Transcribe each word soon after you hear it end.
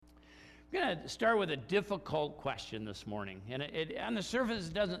I'm going to start with a difficult question this morning. And it on the surface,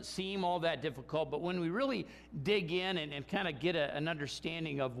 it doesn't seem all that difficult, but when we really dig in and kind of get an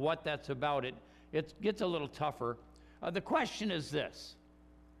understanding of what that's about, it gets a little tougher. The question is this: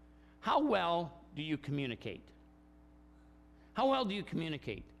 how well do you communicate? How well do you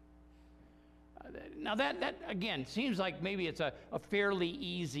communicate? Now that again, seems like maybe it's a fairly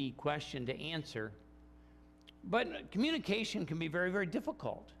easy question to answer, but communication can be very, very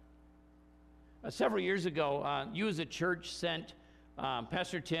difficult. Several years ago, you as a church sent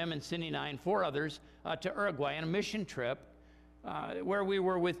Pastor Tim and Cindy and I and 4 others to Uruguay on a mission trip where we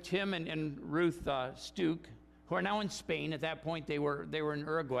were with Tim and Ruth Stuke, who are now in Spain. At that point, they were in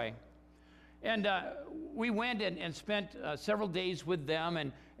Uruguay. And we went and spent several days with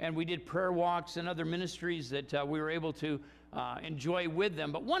them, and we did prayer walks and other ministries that we were able to enjoy with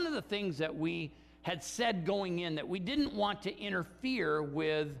them. But one of the things that we had said going in, that we didn't want to interfere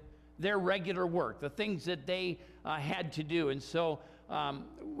with their regular work, the things that they had to do. And so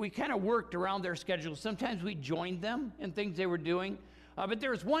we kind of worked around their schedule. Sometimes we joined them in things they were doing. But there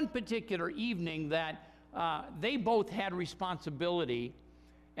was one particular evening that they both had responsibility.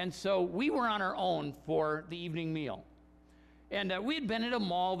 And so we were on our own for the evening meal. And we had been at a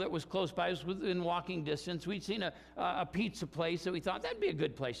mall that was close by, it was within walking distance. We'd seen a pizza place that we thought that'd be a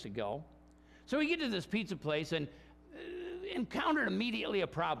good place to go. So we get to this pizza place and encountered immediately a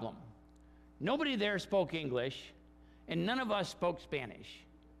problem. Nobody there spoke English, and none of us spoke Spanish.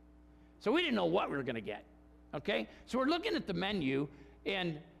 So we didn't know what we were going to get, okay? So we're looking at the menu,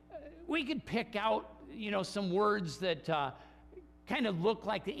 and we could pick out, some words that kind of look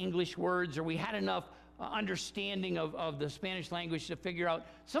like the English words, or we had enough understanding of the Spanish language to figure out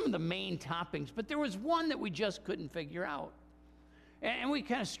some of the main toppings. But there was one that we just couldn't figure out. And we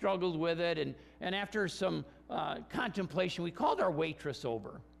kind of struggled with it, and after some contemplation, we called our waitress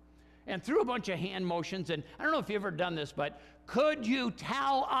over. And through a bunch of hand motions, and I don't know if you've ever done this, but could you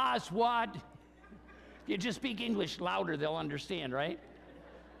tell us what? If you just speak English louder, they'll understand, right?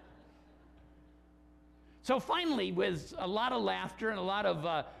 So finally, with a lot of laughter and a lot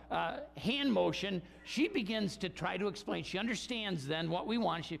of hand motion, she begins to try to explain. She understands then what we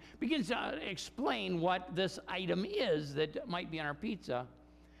want. She begins to explain what this item is that might be on our pizza.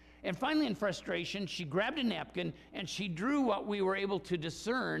 And finally, in frustration, she grabbed a napkin and she drew what we were able to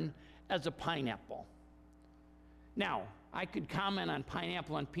discern as a pineapple. Now, I could comment on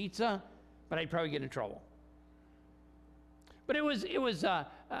pineapple on pizza, but I'd probably get in trouble. But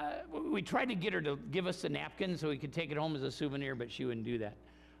we tried to get her to give us the napkin so we could take it home as a souvenir, but she wouldn't do that.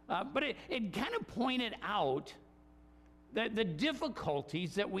 But it kind of pointed out that the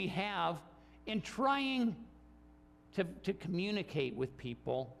difficulties that we have in trying to communicate with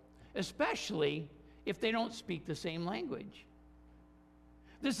people, especially if they don't speak the same language.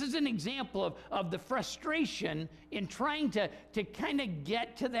 This is an example of the frustration in trying to kind of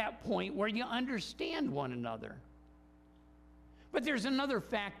get to that point where you understand one another. But there's another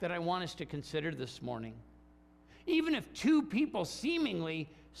fact that I want us to consider this morning. Even if 2 people seemingly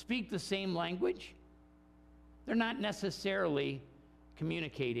speak the same language, they're not necessarily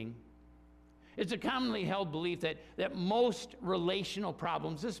communicating. It's a commonly held belief that most relational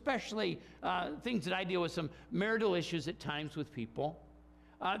problems, especially things that I deal with, some marital issues at times with people,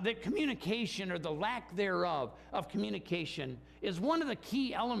 that communication or the lack thereof of communication is one of the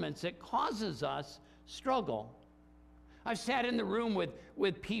key elements that causes us struggle. I've sat in the room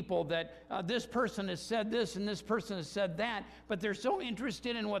with people that this person has said this and this person has said that, but they're so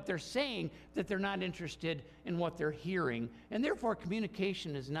interested in what they're saying that they're not interested in what they're hearing, and therefore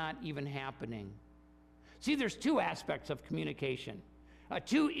communication is not even happening. See, there's 2 aspects of communication,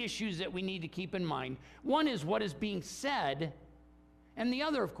 2 issues that we need to keep in mind. One is what is being said, and the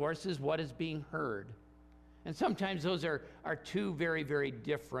other, of course, is what is being heard. And sometimes those are 2 very, very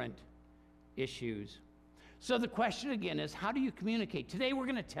different issues. So the question again is, how do you communicate? Today we're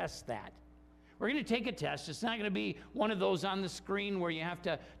going to test that. We're going to take a test. It's not going to be one of those on the screen where you have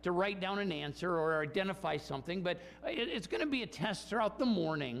to write down an answer or identify something, but it's going to be a test throughout the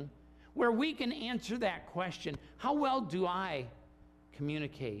morning where we can answer that question: how well do I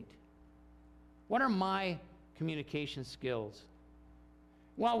communicate? What are my communication skills?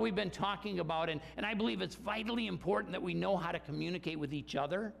 Well, we've been talking about, and I believe it's vitally important that we know how to communicate with each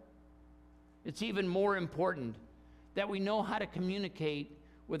other. It's even more important that we know how to communicate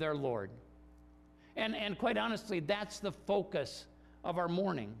with our Lord. And quite honestly, that's the focus of our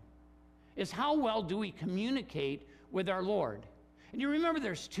morning, is how well do we communicate with our Lord? And you remember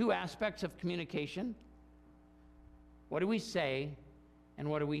there's 2 aspects of communication. What do we say and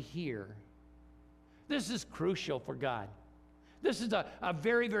what do we hear? This is crucial for God. This is a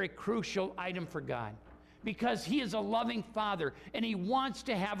very, very crucial item for God because he is a loving father and he wants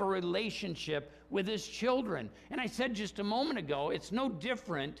to have a relationship with his children. And I said just a moment ago, it's no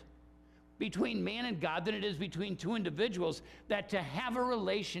different between man and God than it is between two individuals, that to have a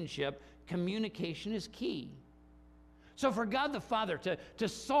relationship, communication is key. So for God the Father to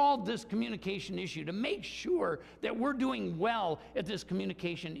solve this communication issue, to make sure that we're doing well at this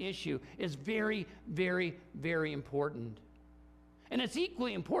communication issue is very, very, very important. And it's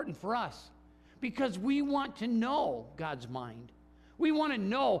equally important for us because we want to know God's mind. We want to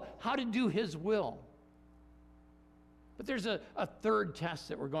know how to do his will. But there's a third test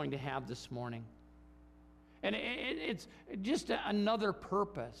that we're going to have this morning. And it's just another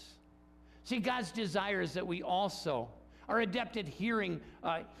purpose. See, God's desire is that we also are adept at hearing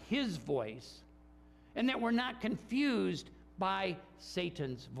his voice and that we're not confused by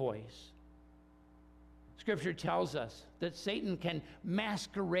Satan's voice. Scripture tells us that Satan can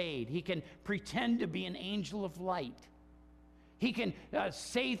masquerade. He can pretend to be an angel of light. He can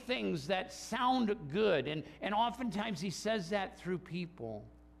say things that sound good, and oftentimes he says that through people.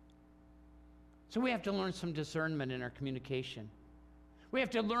 So we have to learn some discernment in our communication. We have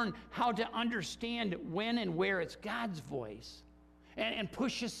to learn how to understand when and where it's God's voice and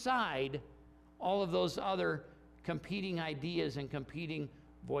push aside all of those other competing ideas and competing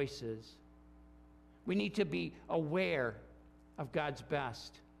voices. We need to be aware of God's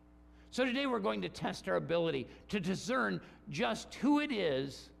best. So today we're going to test our ability to discern just who it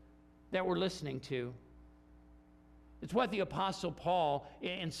is that we're listening to. It's what the Apostle Paul,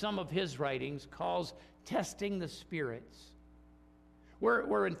 in some of his writings, calls testing the spirits.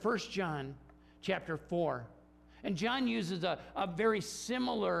 We're in 1 John chapter 4, and John uses a very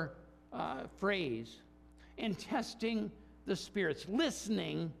similar phrase in testing the spirits,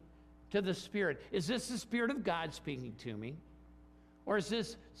 listening to the Spirit. Is this the Spirit of God speaking to me? Or is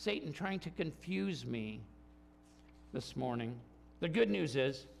this Satan trying to confuse me this morning? The good news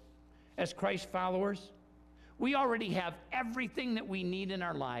is, as Christ followers, we already have everything that we need in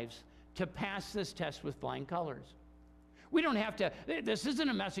our lives to pass this test with flying colors. We don't have to, this isn't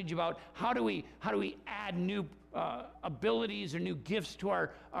a message about how do we add new abilities or new gifts to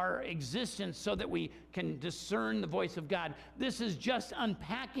our existence so that we can discern the voice of God. This is just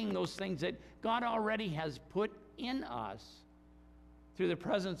unpacking those things that God already has put in us through the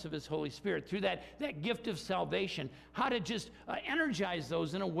presence of his Holy Spirit, through that gift of salvation, how to just energize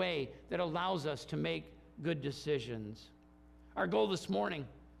those in a way that allows us to make good decisions. Our goal this morning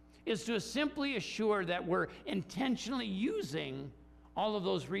is to simply assure that we're intentionally using all of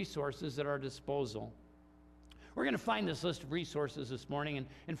those resources at our disposal. We're going to find this list of resources this morning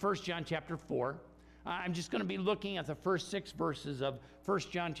in 1 John chapter 4. I'm just going to be looking at the first 6 verses of 1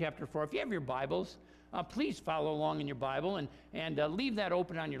 John chapter 4. If you have your Bibles, please follow along in your Bible and leave that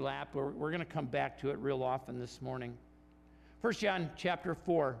open on your lap. We're going to come back to it real often this morning. 1 John chapter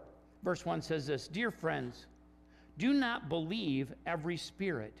 4, verse 1 says this, "Dear friends, do not believe every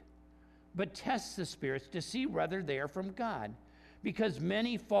spirit, but test the spirits to see whether they are from God, because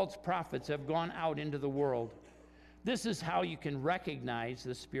many false prophets have gone out into the world. This is how you can recognize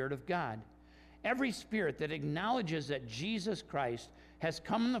the Spirit of God. Every spirit that acknowledges that Jesus Christ has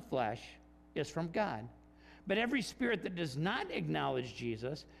come in the flesh is from God. But every spirit that does not acknowledge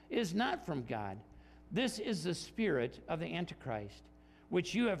Jesus is not from God. This is the spirit of the Antichrist,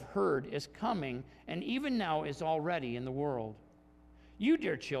 which you have heard is coming and even now is already in the world. You,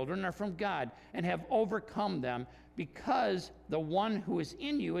 dear children, are from God and have overcome them, because the one who is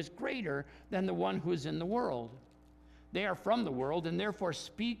in you is greater than the one who is in the world. They are from the world and therefore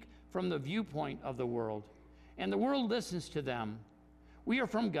speak from the viewpoint of the world, and the world listens to them. We are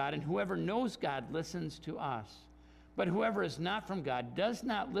from God, and whoever knows God listens to us. But whoever is not from God does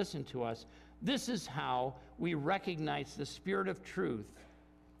not listen to us. This is how we recognize the spirit of truth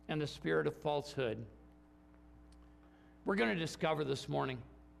and the spirit of falsehood." We're going to discover this morning,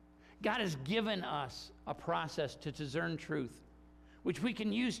 God has given us a process to discern truth, which we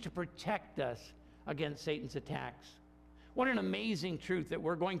can use to protect us against Satan's attacks. What an amazing truth that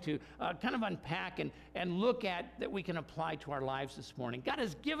we're going to kind of unpack and look at, that we can apply to our lives this morning. God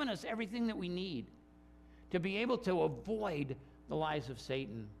has given us everything that we need to be able to avoid the lies of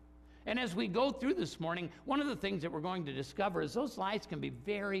Satan. And as we go through this morning, one of the things that we're going to discover is those lies can be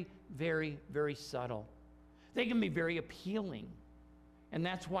very, very, very subtle. They can be very appealing. And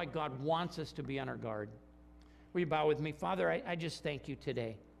that's why God wants us to be on our guard. Will you bow with me? Father, I just thank you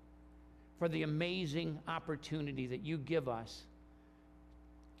today for the amazing opportunity that you give us,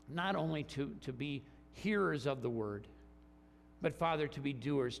 not only to be hearers of the word, but, Father, to be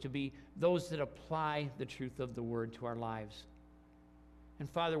doers, to be those that apply the truth of the word to our lives. And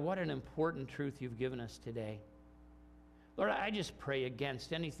Father, what an important truth you've given us today. Lord, I just pray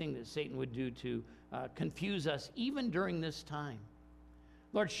against anything that Satan would do to confuse us, even during this time.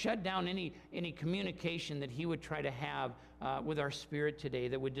 Lord, shut down any communication that he would try to have with our spirit today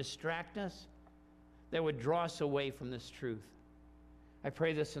that would distract us, that would draw us away from this truth. I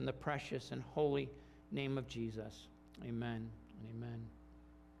pray this in the precious and holy name of Jesus. Amen and amen.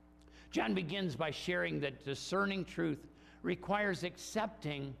 John begins by sharing that discerning truth requires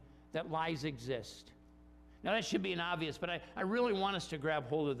accepting that lies exist. Now, that should be an obvious, but I really want us to grab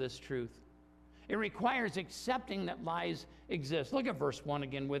hold of this truth. It requires accepting that lies exist. Look at verse 1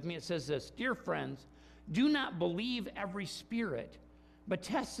 again with me. It says this, "Dear friends, do not believe every spirit, but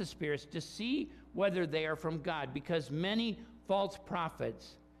test the spirits to see whether they are from God, because many false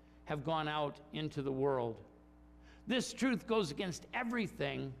prophets have gone out into the world." This truth goes against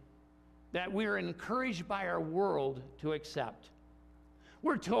everything that we're encouraged by our world to accept.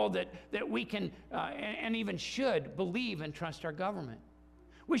 We're told that we can and even should believe and trust our government.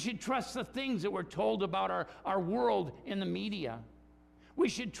 We should trust the things that we're told about our world in the media. We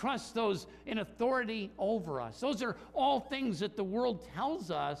should trust those in authority over us. Those are all things that the world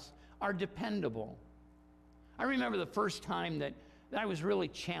tells us are dependable. I remember the first time that I was really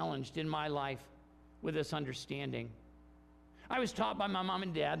challenged in my life with this understanding. I was taught by my mom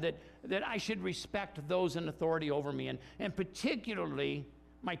and dad that I should respect those in authority over me, and particularly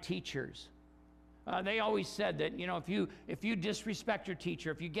my teachers. They always said that, if you disrespect your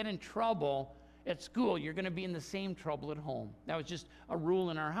teacher, if you get in trouble at school, you're going to be in the same trouble at home. That was just a rule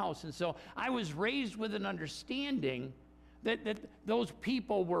in our house. And so I was raised with an understanding that those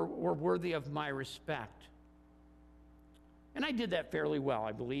people were worthy of my respect. And I did that fairly well,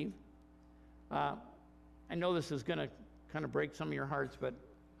 I believe. I know this is going to kind of break some of your hearts, but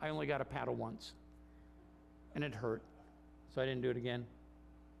I only got a paddle once, and it hurt, so I didn't do it again.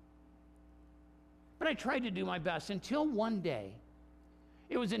 But I tried to do my best until one day.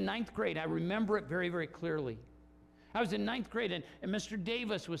 It was in 9th grade. I remember it very, very clearly. I was in 9th grade, and Mr.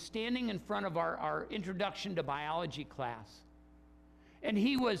 Davis was standing in front of our introduction to biology class. And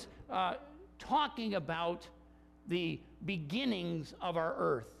he was talking about the beginnings of our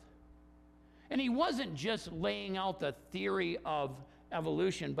earth. And he wasn't just laying out the theory of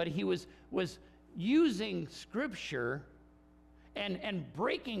evolution, but he was using Scripture and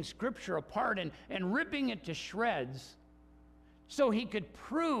breaking Scripture apart and ripping it to shreds so he could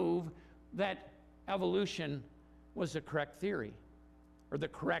prove that evolution was the correct theory, or the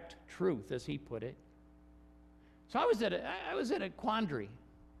correct truth, as he put it. So I was at a quandary.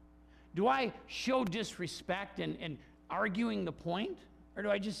 Do I show disrespect in arguing the point, or do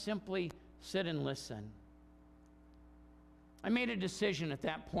I just simply sit and listen? I made a decision at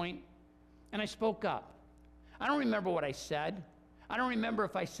that point, and I spoke up. I don't remember what I said. I don't remember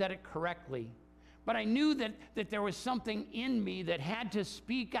if I said it correctly, but I knew that there was something in me that had to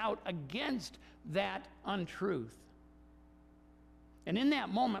speak out against that untruth. And in that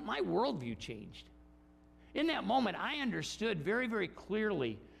moment, my worldview changed. In that moment, I understood very, very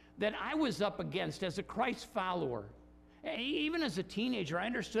clearly that I was up against, as a Christ follower, even as a teenager, I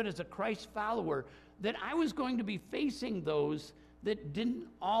understood as a Christ follower that I was going to be facing those that didn't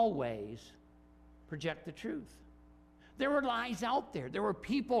always project the truth. There were lies out there. There were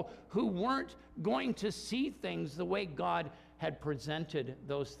people who weren't going to see things the way God had presented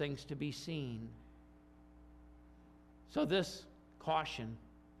those things to be seen. So this caution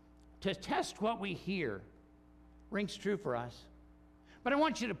to test what we hear rings true for us. But I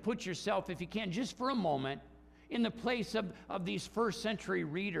want you to put yourself, if you can, just for a moment, in the place of these first century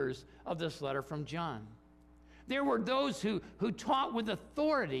readers of this letter from John. There were those who taught with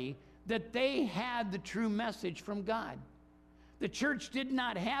authority that they had the true message from God. The church did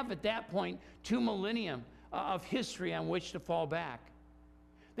not have at that point 2 millennium of history on which to fall back.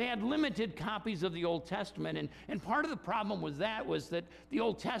 They had limited copies of the Old Testament, and part of the problem was that the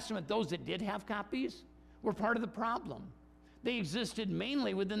Old Testament, those that did have copies, were part of the problem. They existed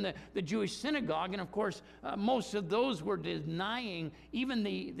mainly within the Jewish synagogue, and of course, most of those were denying even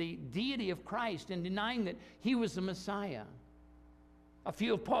the deity of Christ and denying that he was the Messiah. A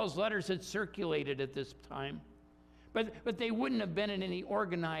few of Paul's letters had circulated at this time, but they wouldn't have been in any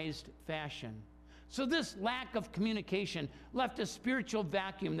organized fashion. So this lack of communication left a spiritual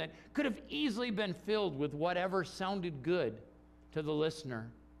vacuum that could have easily been filled with whatever sounded good to the listener.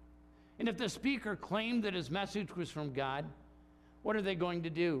 And if the speaker claimed that his message was from God, what are they going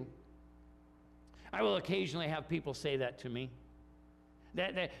to do? I will occasionally have people say that to me.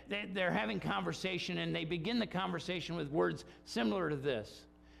 They're having conversation, and they begin the conversation with words similar to this.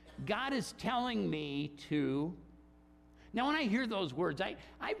 God is telling me to... Now, when I hear those words,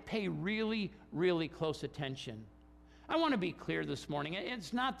 I pay really, really close attention. I want to be clear this morning.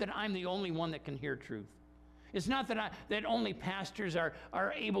 It's not that I'm the only one that can hear truth. It's not that only pastors are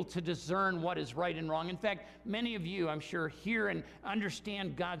able to discern what is right and wrong. In fact, many of you, I'm sure, hear and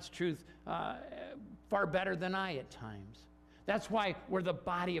understand God's truth far better than I at times. That's why we're the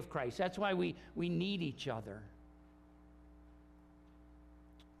body of Christ. That's why we need each other.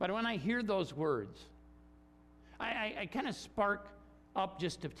 But when I hear those words, I kind of spark up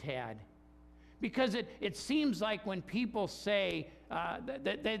just a tad. Because it seems like when people say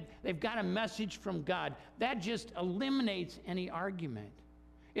that they've got a message from God, that just eliminates any argument.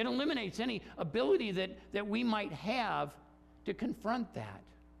 It eliminates any ability that we might have to confront that.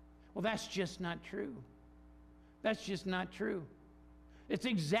 Well, that's just not true. That's just not true. It's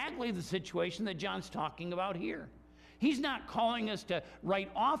exactly the situation that John's talking about here. He's not calling us to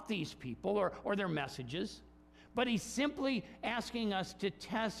write off these people or their messages, but he's simply asking us to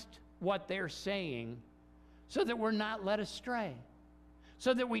test what they're saying so that we're not led astray,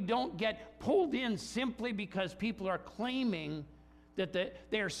 so that we don't get pulled in simply because people are claiming that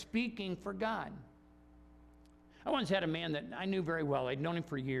they're speaking for God. I once had a man that I knew very well. I'd known him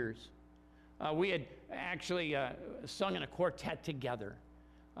for years. We had actually sung in a quartet together.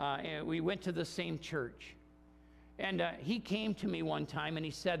 And we went to the same church. And he came to me one time and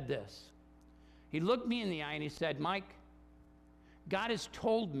he said this. He looked me in the eye and he said, "Mike, God has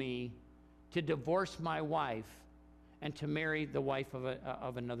told me to divorce my wife and to marry the wife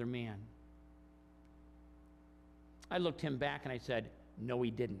of another man." I looked him back and I said, "No,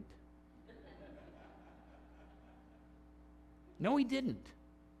 he didn't." No, he didn't.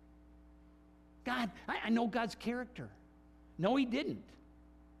 God, I know God's character. No, he didn't.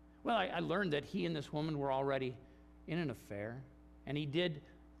 Well, I learned that he and this woman were already in an affair, and he did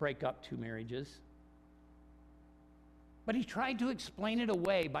break up 2 marriages. But he tried to explain it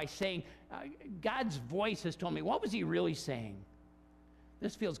away by saying, God's voice has told me. What was he really saying?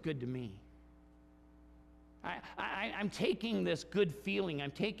 This feels good to me. I'm taking this good feeling.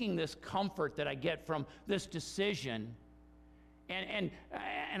 I'm taking this comfort that I get from this decision, and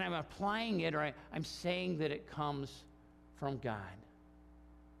I'm applying it, or I'm saying that it comes from God.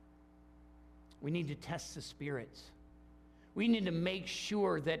 We need to test the spirits. We need to make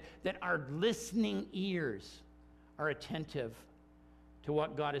sure that our listening ears are attentive to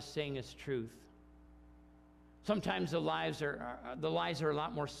what God is saying is truth. Sometimes the lies are a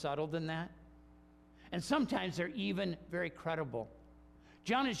lot more subtle than that. And sometimes they're even very credible.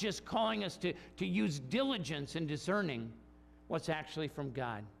 John is just calling us to use diligence in discerning what's actually from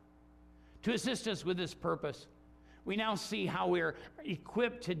God. To assist us with this purpose, we now see how we're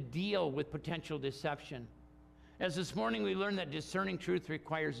equipped to deal with potential deception. As this morning we learned that discerning truth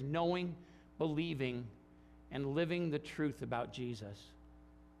requires knowing, believing, and living the truth about Jesus.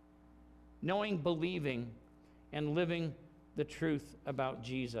 Knowing, believing, and living the truth about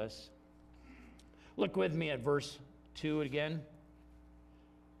Jesus. Look with me at verse 2 again.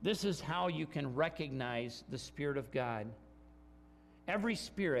 This is how you can recognize the Spirit of God. Every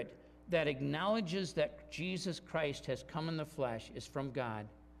spirit that acknowledges that Jesus Christ has come in the flesh is from God.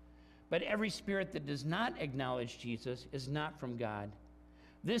 But every spirit that does not acknowledge Jesus is not from God.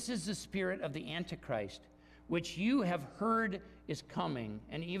 This is the spirit of the Antichrist, which you have heard is coming,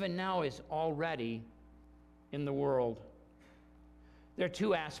 and even now is already in the world. There are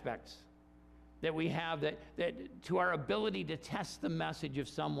 2 aspects that we have that to our ability to test the message of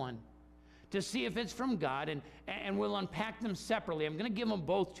someone, to see if it's from God, and we'll unpack them separately. I'm going to give them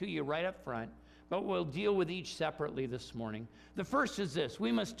both to you right up front, but we'll deal with each separately this morning. The first is this: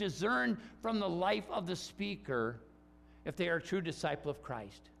 we must discern from the life of the speaker if they are a true disciple of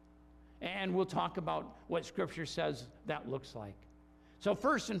Christ. And we'll talk about what Scripture says that looks like. So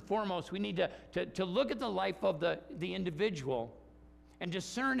first and foremost, we need to look at the life of the individual and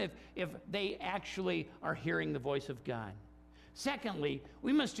discern if they actually are hearing the voice of God. Secondly,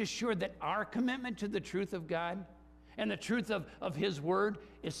 we must assure that our commitment to the truth of God and the truth of His Word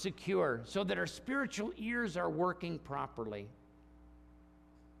is secure, so that our spiritual ears are working properly.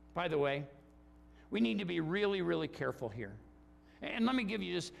 By the way, we need to be really, really careful here. And let me give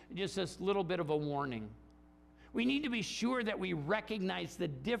you just this little bit of a warning. We need to be sure that we recognize the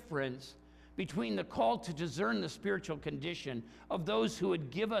difference between the call to discern the spiritual condition of those who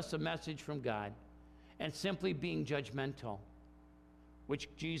would give us a message from God and simply being judgmental, which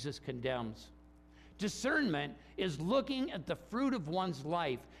Jesus condemns. Discernment is looking at the fruit of one's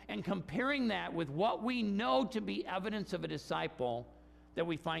life and comparing that with what we know to be evidence of a disciple that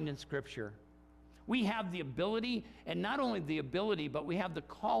we find in Scripture. We have the ability, and not only the ability, but we have the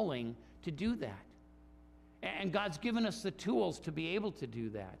calling to do that. And God's given us the tools to be able to do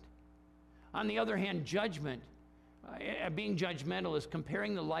that. On the other hand, judgment, being judgmental, is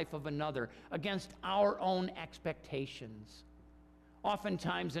comparing the life of another against our own expectations,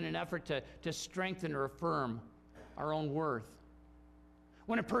 oftentimes in an effort to strengthen or affirm our own worth.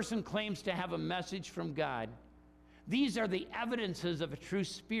 When a person claims to have a message from God, these are the evidences of a true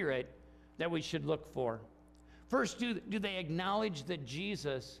spirit that we should look for. First, do they acknowledge that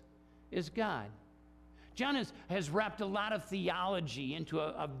Jesus is God? John has wrapped a lot of theology into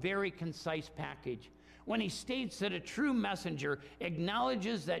a very concise package when he states that a true messenger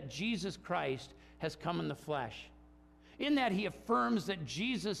acknowledges that Jesus Christ has come in the flesh. In that, he affirms that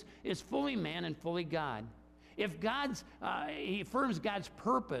Jesus is fully man and fully God. He affirms God's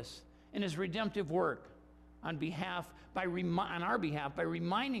purpose in his redemptive work on our behalf by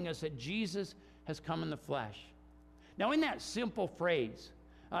reminding us that Jesus has come in the flesh. Now, in that simple phrase,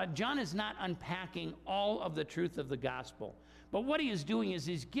 John is not unpacking all of the truth of the gospel, but what he is doing is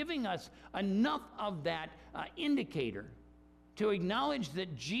he's giving us enough of that indicator to acknowledge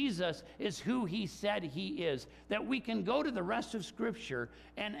that Jesus is who he said he is, that we can go to the rest of Scripture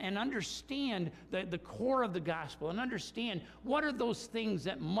and understand the core of the gospel and understand what are those things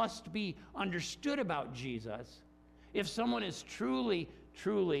that must be understood about Jesus if someone is truly,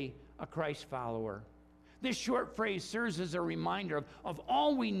 truly a Christ follower. This short phrase serves as a reminder of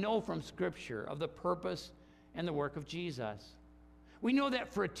all we know from Scripture of the purpose and the work of Jesus. We know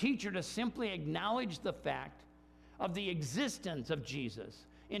that for a teacher to simply acknowledge the fact of the existence of Jesus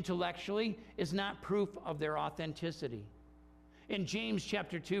intellectually is not proof of their authenticity. In James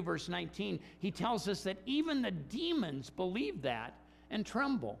chapter 2, verse 19, he tells us that even the demons believe that and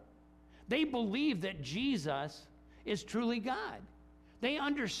tremble. They believe that Jesus is truly God. They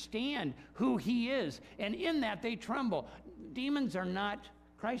understand who he is, and in that they tremble. Demons are not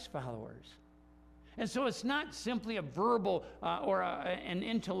Christ followers. And so it's not simply a verbal or an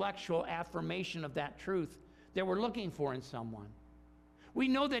intellectual affirmation of that truth that we're looking for in someone. We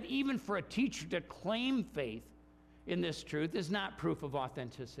know that even for a teacher to claim faith in this truth is not proof of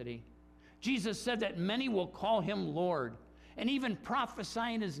authenticity. Jesus said that many will call him Lord and even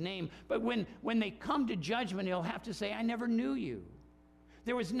prophesy in his name, but when they come to judgment, he'll have to say, I never knew you.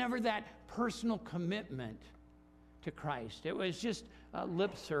 There was never that personal commitment to Christ. It was just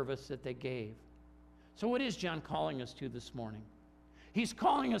lip service that they gave. So what is John calling us to this morning? He's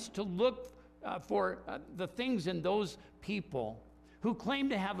calling us to look for the things in those people who claim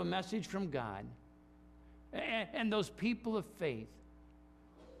to have a message from God and those people of faith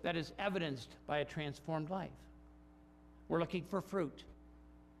that is evidenced by a transformed life. We're looking for fruit.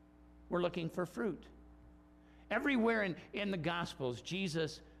 We're looking for fruit. Everywhere in the Gospels,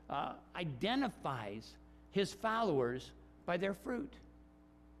 Jesus identifies his followers by their fruit.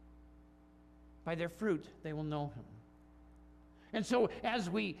 By their fruit, they will know him. And so as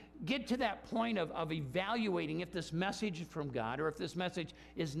we get to that point of evaluating if this message is from God or if this message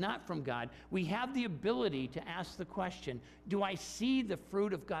is not from God, we have the ability to ask the question, do I see the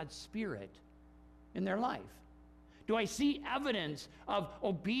fruit of God's Spirit in their life? Do I see evidence of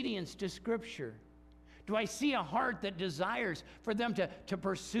obedience to Scripture? Do I see a heart that desires for them to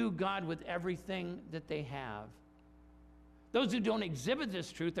pursue God with everything that they have? Those who don't exhibit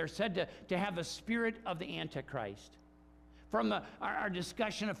this truth are said to have a spirit of the Antichrist. From our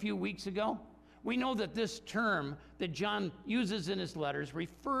discussion a few weeks ago, we know that this term that John uses in his letters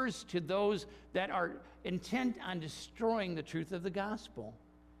refers to those that are intent on destroying the truth of the gospel.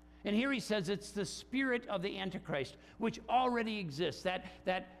 And here he says it's the spirit of the Antichrist, which already exists.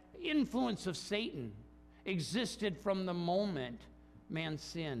 That influence of Satan existed from the moment man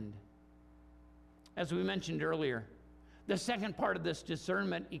sinned. As we mentioned earlier, the second part of this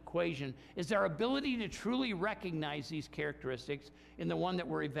discernment equation is our ability to truly recognize these characteristics in the one that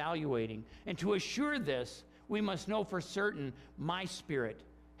we're evaluating. And to assure this, we must know for certain my spirit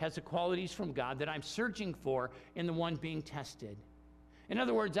has the qualities from God that I'm searching for in the one being tested. In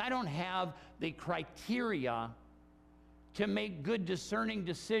other words, I don't have the criteria to make good discerning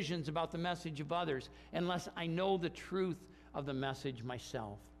decisions about the message of others unless I know the truth of the message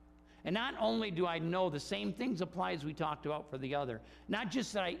myself. And not only do I know the same things apply as we talked about for the other, not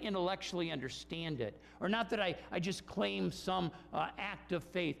just that I intellectually understand it, or not that I just claim some act of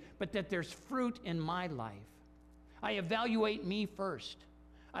faith, but that there's fruit in my life. I evaluate me first.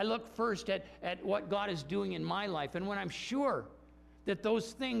 I look first at what God is doing in my life, and when I'm sure that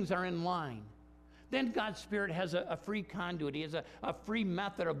those things are in line, then God's Spirit has a free conduit. He has a free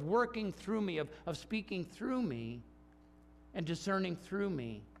method of working through me, of speaking through me, and discerning through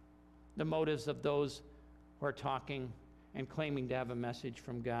me the motives of those who are talking and claiming to have a message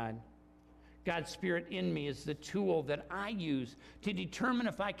from God. God's Spirit in me is the tool that I use to determine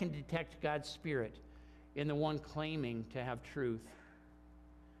if I can detect God's Spirit in the one claiming to have truth.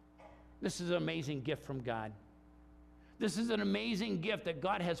 This is an amazing gift from God. This is an amazing gift that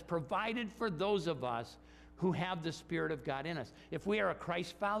God has provided for those of us who have the Spirit of God in us. If we are a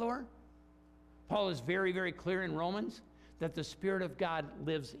Christ follower, Paul is very, very clear in Romans that the Spirit of God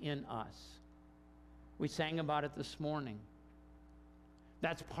lives in us. We sang about it this morning.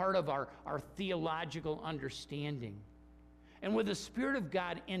 That's part of our theological understanding. And with the Spirit of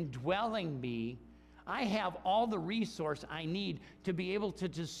God indwelling me, I have all the resource I need to be able to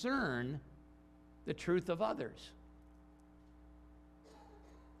discern the truth of others.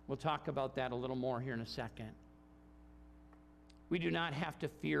 We'll talk about that a little more here in a second. We do not have to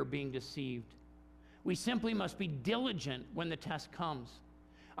fear being deceived. We simply must be diligent when the test comes.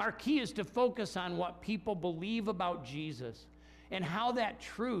 Our key is to focus on what people believe about Jesus and how that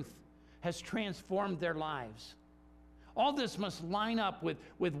truth has transformed their lives. All this must line up with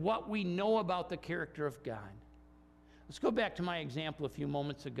what we know about the character of God. Let's go back to my example a few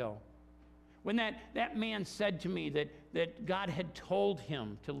moments ago. When that man said to me that God had told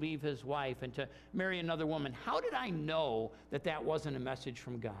him to leave his wife and to marry another woman, how did I know that that wasn't a message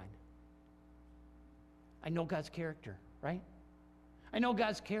from God? I know God's character, right? I know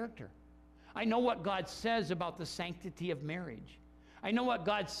God's character. I know what God says about the sanctity of marriage. I know what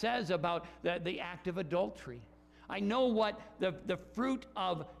God says about the act of adultery. I know what the fruit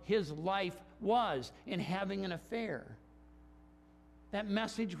of his life was in having an affair. That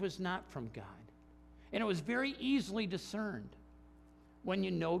message was not from God. And it was very easily discerned when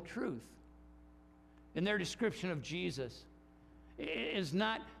you know truth. And their description of Jesus is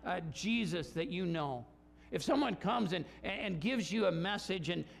not Jesus that you know. If someone comes and gives you a message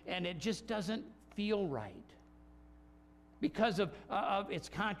and it just doesn't feel right because of its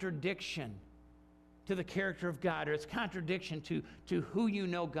contradiction to the character of God, or its contradiction to who you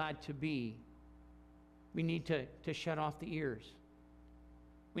know God to be, we need to shut off the ears.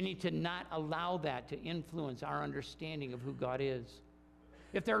 We need to not allow that to influence our understanding of who God is.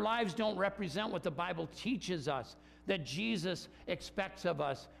 If their lives don't represent what the Bible teaches us that Jesus expects of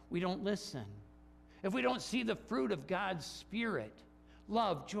us, we don't listen. If we don't see the fruit of God's Spirit,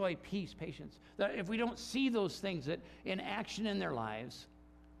 love, joy, peace, patience, if we don't see those things that in action in their lives,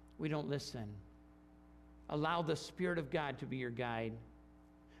 we don't listen. Allow the Spirit of God to be your guide.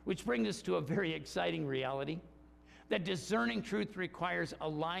 Which brings us to a very exciting reality, that discerning truth requires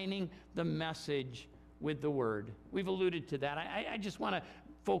aligning the message with the Word. We've alluded to that. I just want to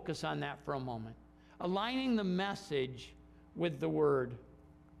focus on that for a moment. Aligning the message with the Word.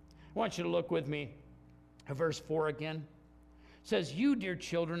 I want you to look with me at verse 4 again. It says, "You, dear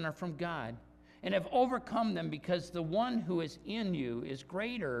children, are from God, and have overcome them, because the one who is in you is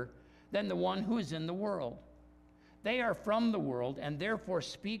greater than the one who is in the world. They are from the world, and therefore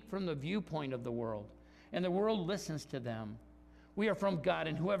speak from the viewpoint of the world, and the world listens to them. We are from God,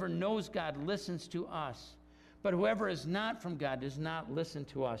 and whoever knows God listens to us. But whoever is not from God does not listen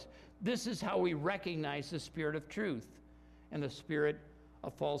to us. This is how we recognize the spirit of truth and the spirit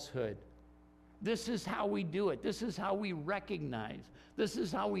of falsehood." This is how we do it. This is how we recognize. This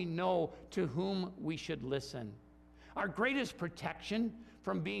is how we know to whom we should listen. Our greatest protection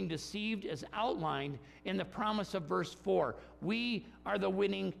from being deceived is outlined in the promise of verse 4. We are the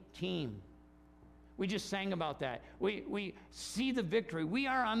winning team. We just sang about that. We see the victory. We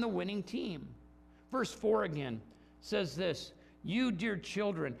are on the winning team. Verse 4 again says this, "You, dear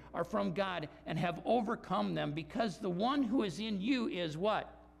children, are from God and have overcome them, because the one who is in you is"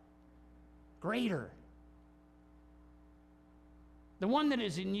 what? Greater. The one that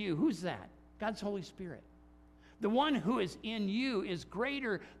is in you, who's that? God's Holy Spirit. The one who is in you is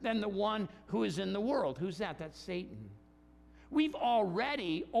greater than the one who is in the world. Who's that? That's Satan. We've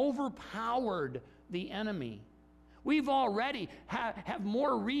already overpowered the enemy. We've already have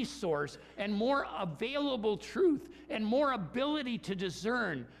more resource and more available truth and more ability to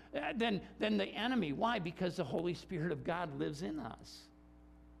discern than the enemy. Why? Because the Holy Spirit of God lives in us.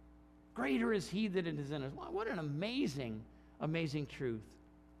 Greater is he that is in us. What an amazing, amazing truth.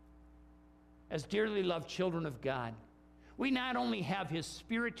 As dearly loved children of God, we not only have his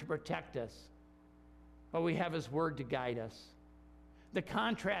Spirit to protect us, but we have his word to guide us. The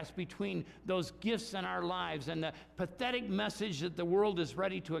contrast between those gifts in our lives and the pathetic message that the world is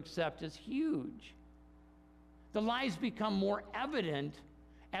ready to accept is huge. The lies become more evident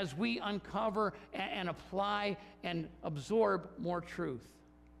as we uncover and apply and absorb more truth.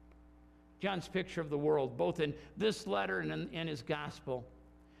 John's picture of the world, both in this letter and in his gospel,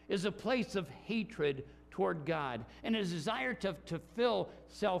 is a place of hatred toward God and a desire to fill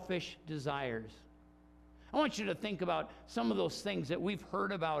selfish desires. I want you to think about some of those things that we've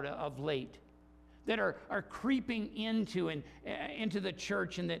heard about of late that are creeping into the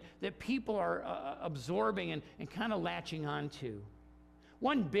church and that people are absorbing and kind of latching onto.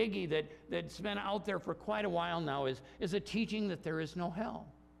 One biggie that's been out there for quite a while now is a teaching that there is no hell,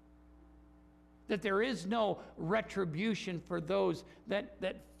 that there is no retribution for those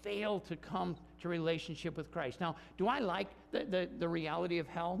that fail to come to relationship with Christ. Now, do I like the reality of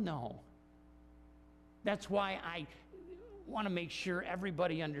hell? No. That's why I want to make sure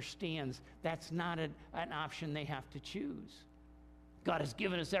everybody understands that's not an option they have to choose. God has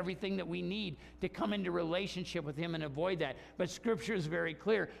given us everything that we need to come into relationship with Him and avoid that. But Scripture is very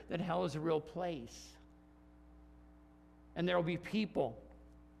clear that hell is a real place. And there will be people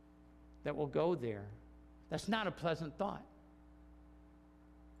that will go there. That's not a pleasant thought.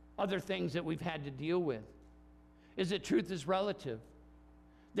 Other things that we've had to deal with is that truth is relative.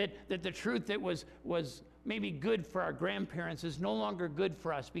 That the truth that was maybe good for our grandparents is no longer good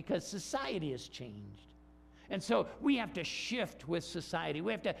for us because society has changed. And so we have to shift with society.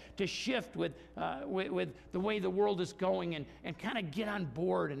 We have to shift with the way the world is going and kind of get on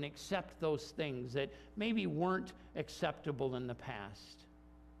board and accept those things that maybe weren't acceptable in the past.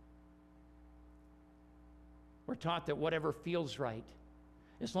 We're taught that whatever feels right,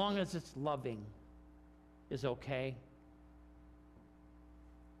 as long as it's loving, is okay.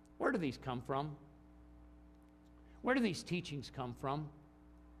 Where do these come from? Where do these teachings come from?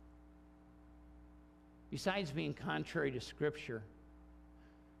 Besides being contrary to Scripture,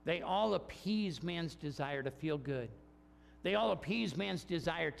 they all appease man's desire to feel good. They all appease man's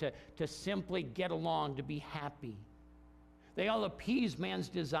desire to simply get along, to be happy. They all appease man's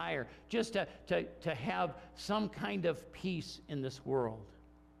desire just to have some kind of peace in this world.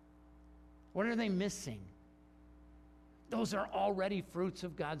 What are they missing? Those are already fruits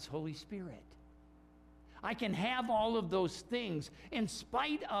of God's Holy Spirit. I can have all of those things in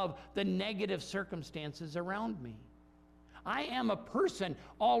spite of the negative circumstances around me. I am a person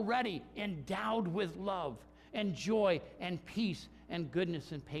already endowed with love and joy and peace and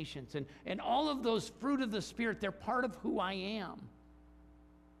goodness and patience. And all of those fruit of the Spirit, they're part of who I am.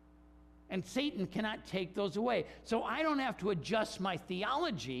 And Satan cannot take those away. So I don't have to adjust my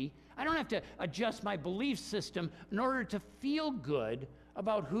theology. I don't have to adjust my belief system in order to feel good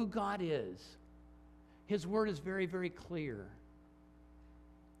about who God is. His word is very, very clear.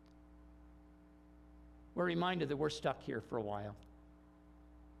 We're reminded that we're stuck here for a while.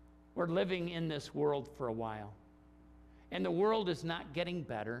 We're living in this world for a while. And the world is not getting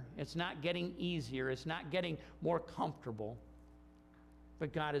better. It's not getting easier. It's not getting more comfortable.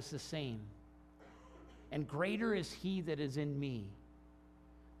 But God is the same. And greater is He that is in me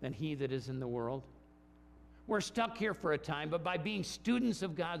than he that is in the world. We're stuck here for a time, but by being students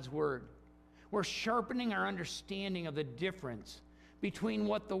of God's word, we're sharpening our understanding of the difference between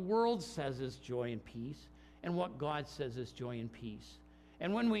what the world says is joy and peace and what God says is joy and peace.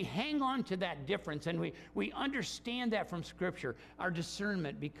 And when we hang on to that difference and we understand that from Scripture, our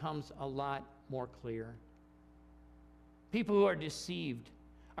discernment becomes a lot more clear. People who are deceived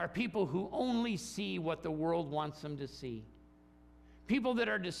are people who only see what the world wants them to see. People that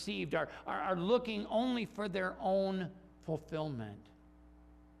are deceived are looking only for their own fulfillment.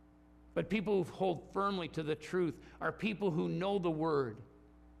 But people who hold firmly to the truth are people who know the Word,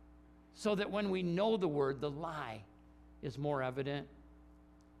 so that when we know the Word, the lie is more evident.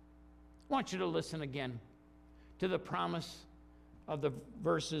 I want you to listen again to the promise of the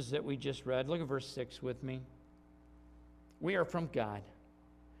verses that we just read. Look at verse 6 with me. We are from God,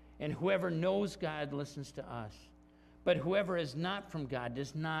 and whoever knows God listens to us. But whoever is not from God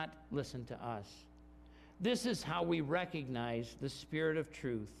does not listen to us. This is how we recognize the spirit of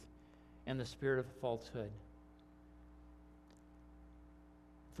truth and the spirit of falsehood.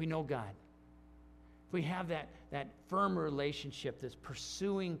 If we know God, if we have that firm relationship that's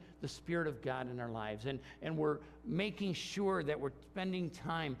pursuing the Spirit of God in our lives, and we're making sure that we're spending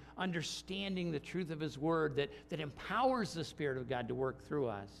time understanding the truth of His Word that empowers the Spirit of God to work through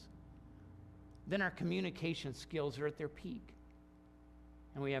us, then our communication skills are at their peak,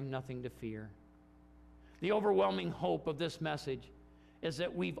 and we have nothing to fear. The overwhelming hope of this message is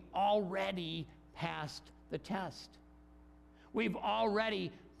that we've already passed the test. We've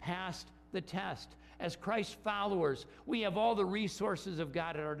already passed the test. As Christ followers, we have all the resources of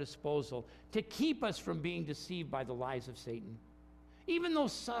God at our disposal to keep us from being deceived by the lies of Satan, even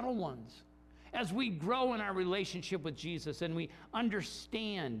those subtle ones. As we grow in our relationship with Jesus and we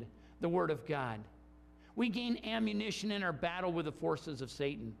understand the Word of God, we gain ammunition in our battle with the forces of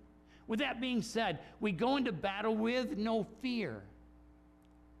Satan. With that being said, we go into battle with no fear.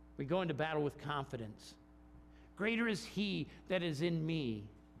 We go into battle with confidence. Greater is he that is in me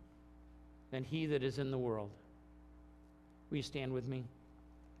than he that is in the world. Will you stand with me?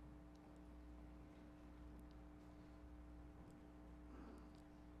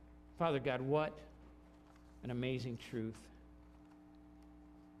 Father God, what an amazing truth.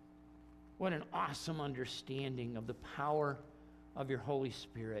 What an awesome understanding of the power of your Holy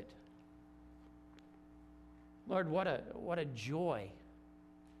Spirit. Lord, what a joy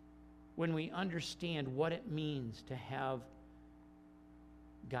when we understand what it means to have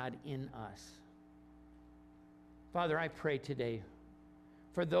God in us. Father, I pray today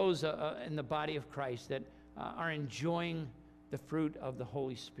for those in the body of Christ that are enjoying the fruit of the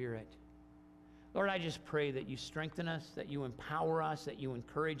Holy Spirit. Lord, I just pray that you strengthen us, that you empower us, that you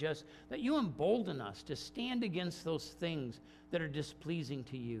encourage us, that you embolden us to stand against those things that are displeasing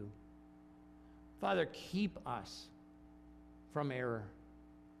to you. Father, keep us from error.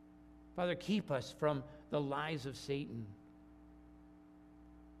 Father, keep us from the lies of Satan.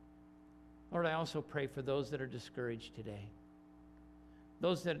 Lord, I also pray for those that are discouraged today,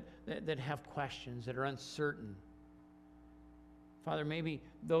 those that have questions, that are uncertain. Father, maybe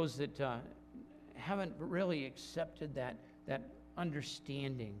those that haven't really accepted that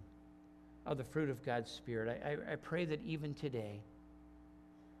understanding of the fruit of God's Spirit. I pray that even today,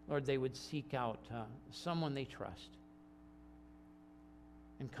 Lord, they would seek out someone they trust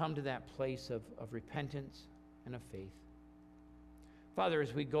and come to that place of repentance and of faith. Father,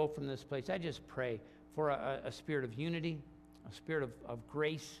 as we go from this place, I just pray for a spirit of unity, a spirit of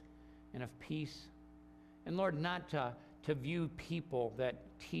grace and of peace. And Lord, not to view people that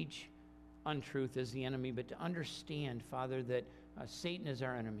teach untruth as the enemy, but to understand, Father, that Satan is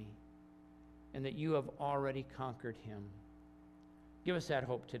our enemy and that you have already conquered him. Give us that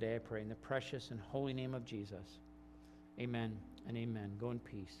hope today, I pray, in the precious and holy name of Jesus. Amen and amen. Go in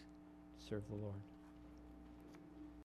peace. Serve the Lord.